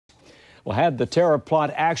Well, had the terror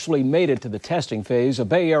plot actually made it to the testing phase, a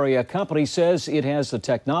Bay Area company says it has the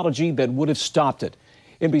technology that would have stopped it.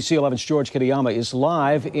 NBC 11's George Kitayama is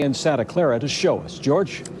live in Santa Clara to show us.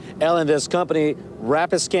 George? Ellen, this company,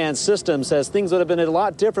 Rapiscan Systems, says things would have been a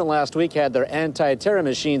lot different last week had their anti-terror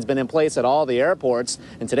machines been in place at all the airports.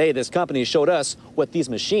 And today, this company showed us what these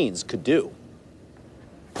machines could do.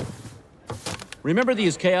 Remember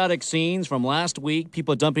these chaotic scenes from last week,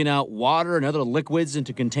 people dumping out water and other liquids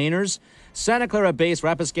into containers? Santa Clara-based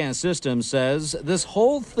Rapiscan Systems says this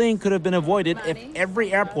whole thing could have been avoided if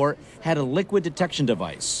every airport had a liquid detection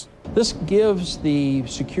device. This gives the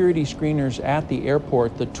security screeners at the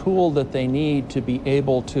airport the tool that they need to be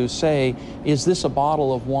able to say, is this a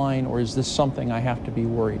bottle of wine or is this something I have to be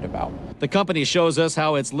worried about? The company shows us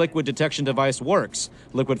how its liquid detection device works.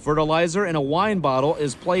 Liquid fertilizer in a wine bottle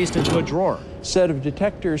is placed into a drawer. A set of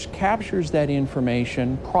detectors captures that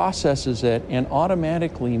information, processes it, and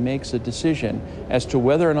automatically makes a decision as to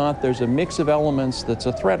whether or not there's a mix of elements that's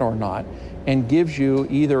a threat or not, and gives you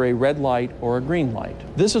either a red light or a green light.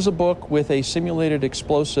 This is a book with a simulated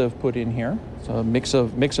explosive put in here. So a mix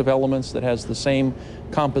of elements that has the same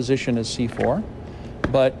composition as C4,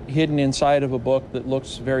 but hidden inside of a book that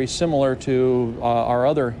looks very similar to our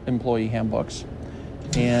other employee handbooks.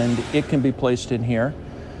 And it can be placed in here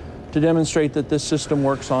to demonstrate that this system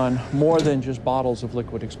works on more than just bottles of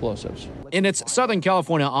liquid explosives. In its Southern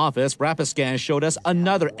California office, Rapiscan showed us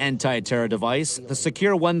another anti-terror device, the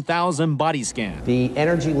Secure 1000 body scan. The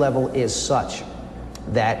energy level is such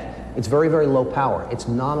that it's very, very low power. It's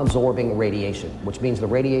non-absorbing radiation, which means the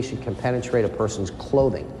radiation can penetrate a person's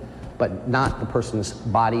clothing, but not the person's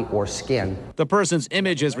body or skin. The person's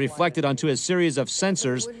image is reflected onto a series of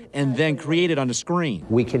sensors and then created on the screen.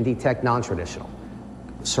 We can detect non-traditional,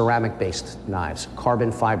 ceramic-based knives,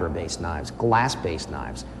 carbon fiber-based knives, glass-based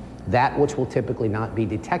knives, that which will typically not be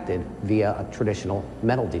detected via a traditional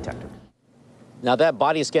metal detector. Now, that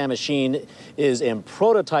body scan machine is in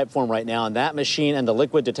prototype form right now, and that machine and the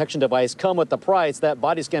liquid detection device come with the price. That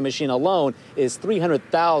body scan machine alone is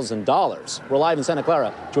 $300,000. We're live in Santa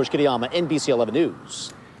Clara. George Kitayama, NBC 11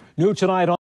 News. New tonight on